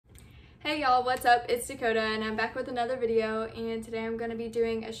Hey y'all, what's up? It's Dakota and I'm back with another video, and today I'm going to be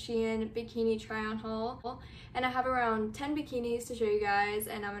doing a SHEIN bikini try-on haul. And I have around 10 bikinis to show you guys,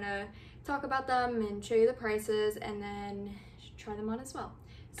 and I'm going to talk about them and show you the prices and then try them on as well.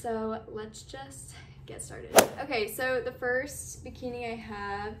 So let's just get started. Okay, so the first bikini I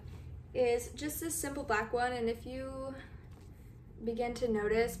have is just this simple black one, and if you begin to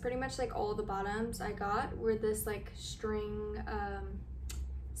notice, pretty much like all the bottoms I got were this like string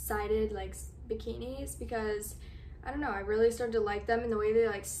sided like bikinis, because I don't know, I really started to like them, and the way they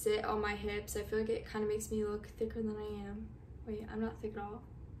like sit on my hips, I feel like it kind of makes me look thicker than I am. Wait, I'm not thick at all.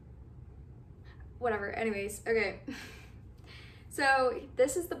 Whatever, anyways, okay. So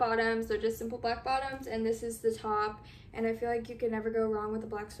this is the bottoms, they're just simple black bottoms, and this is the top, and I feel like you can never go wrong with a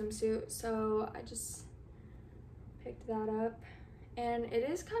black swimsuit, so I just picked that up. And it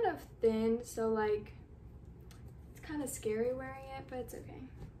is kind of thin, so like it's kind of scary wearing it, but it's okay.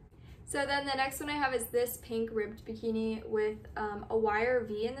 So then the next one I have is this pink ribbed bikini with a wire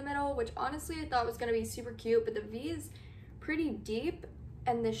V in the middle, which honestly I thought was going to be super cute, but the V is pretty deep,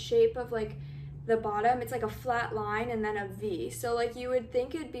 and the shape of like the bottom, it's like a flat line and then a V. So like you would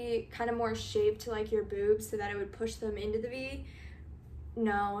think it'd be kind of more shaped to like your boobs so that it would push them into the V.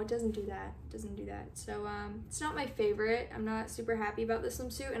 No, it doesn't do that. It doesn't do that. So it's not my favorite. I'm not super happy about this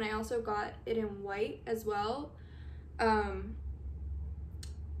swimsuit, and I also got it in white as well.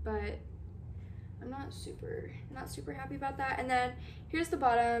 But I'm not super happy about that. And then here's the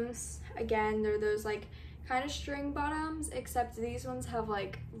bottoms. Again, they're those like kind of string bottoms, except these ones have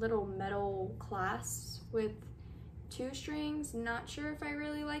like little metal clasps with 2 strings. Not sure if I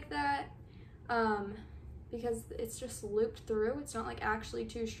really like that, because it's just looped through. It's not like actually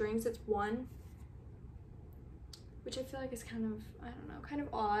 2 strings, it's 1, which I feel like is kind of, I don't know, kind of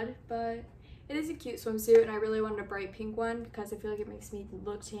odd, but it is a cute swimsuit, and I really wanted a bright pink one because I feel like it makes me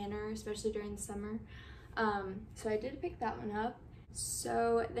look tanner, especially during the summer. So I did pick that one up.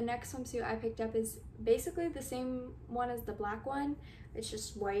 So the next swimsuit I picked up is basically the same one as the black one. It's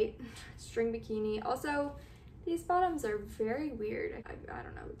just white, string bikini. Also, these bottoms are very weird. I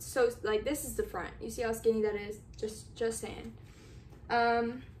don't know. It's so, like, this is the front. You see how skinny that is? Just saying.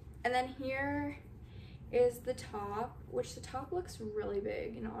 And then here is the top, which the top looks really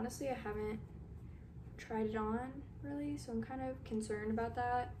big, and honestly I haven't tried it on really, so I'm kind of concerned about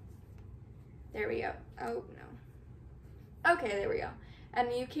that. There we go. Oh no. Okay, there we go.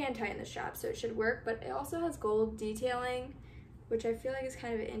 And you can tighten the strap, so it should work, but it also has gold detailing, which I feel like is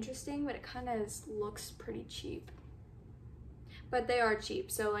kind of interesting, but it kind of looks pretty cheap. But they are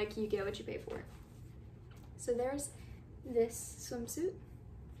cheap, so like you get what you pay for. So there's this swimsuit.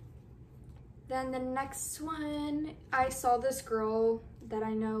 Then the next one, I saw this girl that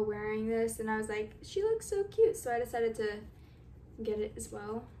I know wearing this, and I was like, she looks so cute, so I decided to get it as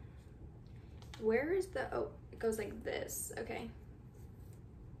well. Where is the, oh, it goes like this. Okay.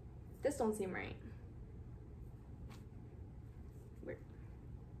 This don't seem right. Where?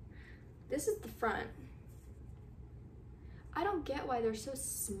 This is the front. I don't get why they're so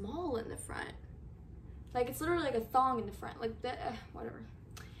small in the front. Like, it's literally like a thong in the front. Like, whatever.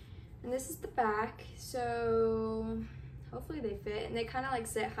 And this is the back, so hopefully they fit, and they kind of like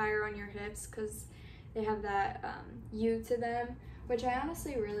sit higher on your hips because they have that U to them, which I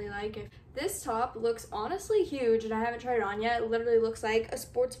honestly really like. This top looks honestly huge, and I haven't tried it on yet. It literally looks like a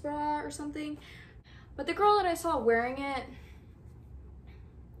sports bra or something, but the girl that I saw wearing it,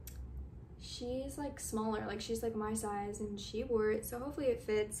 she's like smaller, like she's like my size, and she wore it, so hopefully it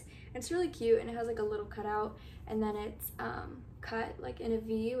fits. And it's really cute, and it has like a little cutout, and then it's cut like in a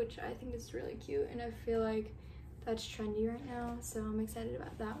V, which I think is really cute, and I feel like that's trendy right now, so I'm excited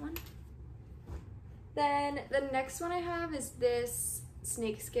about that one. Then the next one I have is this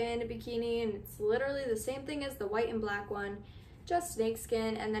snakeskin bikini, and it's literally the same thing as the white and black one, just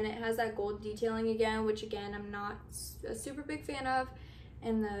snakeskin, and then it has that gold detailing again, which again I'm not a super big fan of,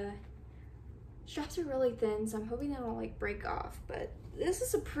 and the straps are really thin, so I'm hoping they won't like break off. But this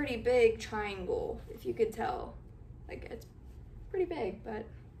is a pretty big triangle, if you could tell. Like, it's pretty big, but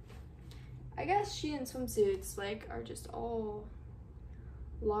I guess SHEIN swimsuits like are just all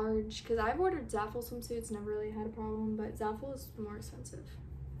large, because I've ordered Zaful swimsuits, never really had a problem, but Zaful is more expensive.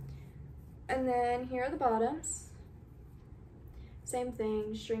 And then here are the bottoms. Same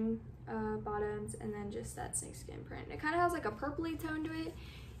thing, string bottoms, and then just that snakeskin print. It kind of has like a purpley tone to it,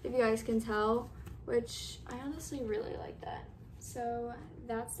 if you guys can tell, which I honestly really like that. So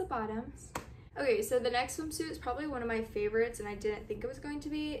that's the bottoms. Okay, so the next swimsuit is probably one of my favorites, and I didn't think it was going to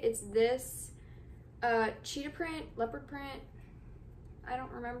be. It's this cheetah print, leopard print, I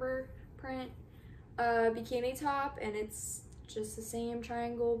don't remember, print bikini top, and it's just the same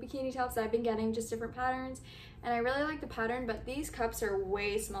triangle bikini tops that I've been getting, just different patterns. And I really like the pattern, but these cups are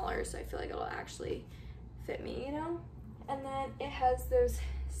way smaller, so I feel like it'll actually fit me, you know? And then it has those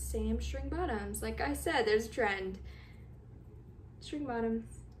same string bottoms. Like I said, there's a trend. String bottoms.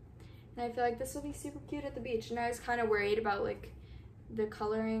 And I feel like this will be super cute at the beach. And I was kind of worried about like the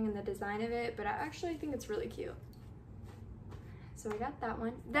coloring and the design of it, but I actually think it's really cute. So I got that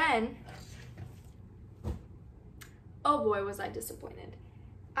one. Then, oh boy, was I disappointed.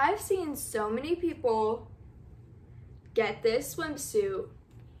 I've seen so many people get this swimsuit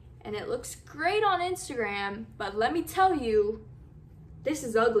and it looks great on Instagram, but let me tell you, this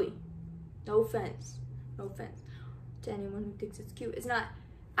is ugly. No offense. No offense to anyone who thinks it's cute. It's not.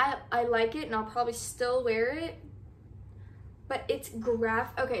 I like it and I'll probably still wear it, but it's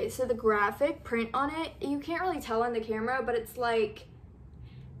okay, so the graphic print on it, you can't really tell on the camera, but it's like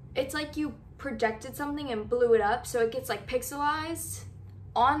you projected something and blew it up, so it gets like pixelized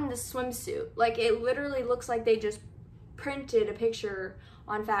on the swimsuit. Like it literally looks like they just printed a picture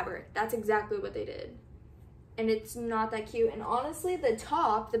on fabric. That's exactly what they did. And it's not that cute. And honestly,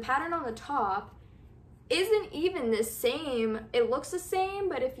 the pattern on the top isn't even the same. It looks the same,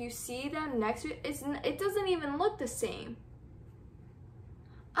 but if you see them next to it, it doesn't even look the same.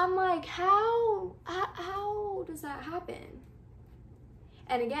 I'm like, how does that happen?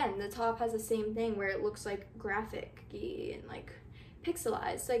 And again, the top has the same thing where it looks like graphic-y and like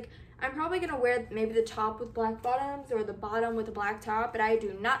pixelized. Like, I'm probably gonna wear maybe the top with black bottoms or the bottom with a black top, but I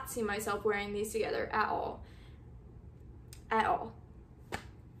do not see myself wearing these together at all. At all.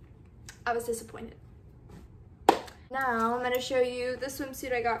 I was disappointed. Now I'm gonna show you the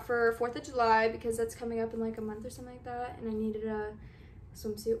swimsuit I got for 4th of July because that's coming up in like a month or something like that, and I needed a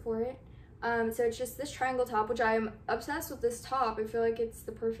swimsuit for it. So it's just this triangle top, which I'm obsessed with this top. I feel like it's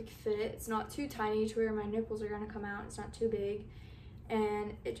the perfect fit. It's not too tiny to where my nipples are gonna come out. It's not too big.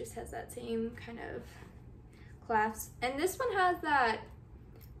 And it just has that same kind of clasp. And this one has that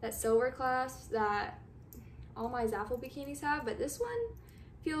silver clasp that all my Zaffle bikinis have, but this one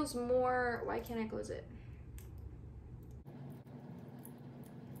feels more, why can't I close it?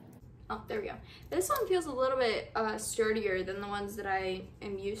 Oh, there we go. This one feels a little bit sturdier than the ones that I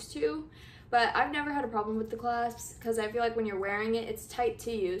am used to, but I've never had a problem with the clasps because I feel like when you're wearing it, it's tight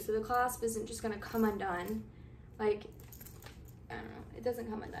to you, so the clasp isn't just gonna come undone. Like, I don't know, it doesn't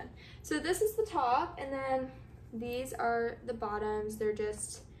come undone. So this is the top, and then these are the bottoms. They're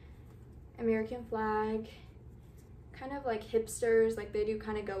just American flag, kind of like hipsters, like they do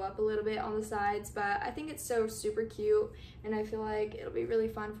kind of go up a little bit on the sides, but I think it's so super cute, and I feel like it'll be really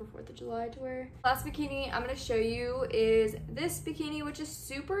fun for 4th of July to wear. Last bikini I'm gonna show you is this bikini, which is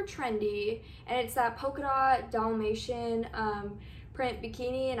super trendy, and it's that polka dot Dalmatian print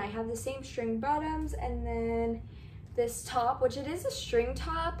bikini, and I have the same string bottoms, and then this top, which it is a string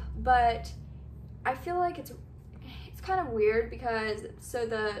top, but I feel like it's kind of weird because so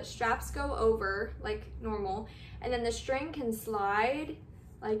the straps go over like normal, and then the string can slide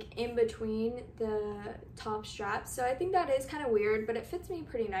like in between the top straps. So I think that is kind of weird, but it fits me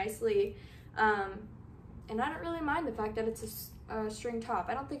pretty nicely. And I don't really mind the fact that it's a string top.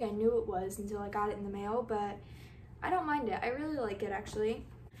 I don't think I knew it was until I got it in the mail, but I don't mind it. I really like it actually.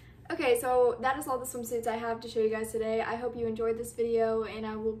 Okay, so that is all the swimsuits I have to show you guys today. I hope you enjoyed this video, and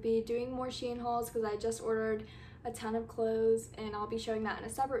I will be doing more SHEIN hauls because I just ordered a ton of clothes, and I'll be showing that in a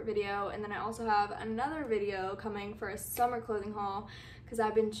separate video. And then I also have another video coming for a summer clothing haul because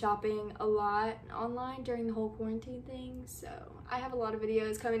I've been shopping a lot online during the whole quarantine thing. So I have a lot of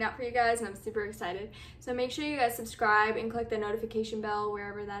videos coming out for you guys, and I'm super excited. So make sure you guys subscribe and click the notification bell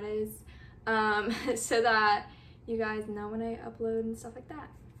wherever that is, so that you guys know when I upload and stuff like that.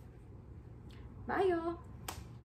 Bye, y'all.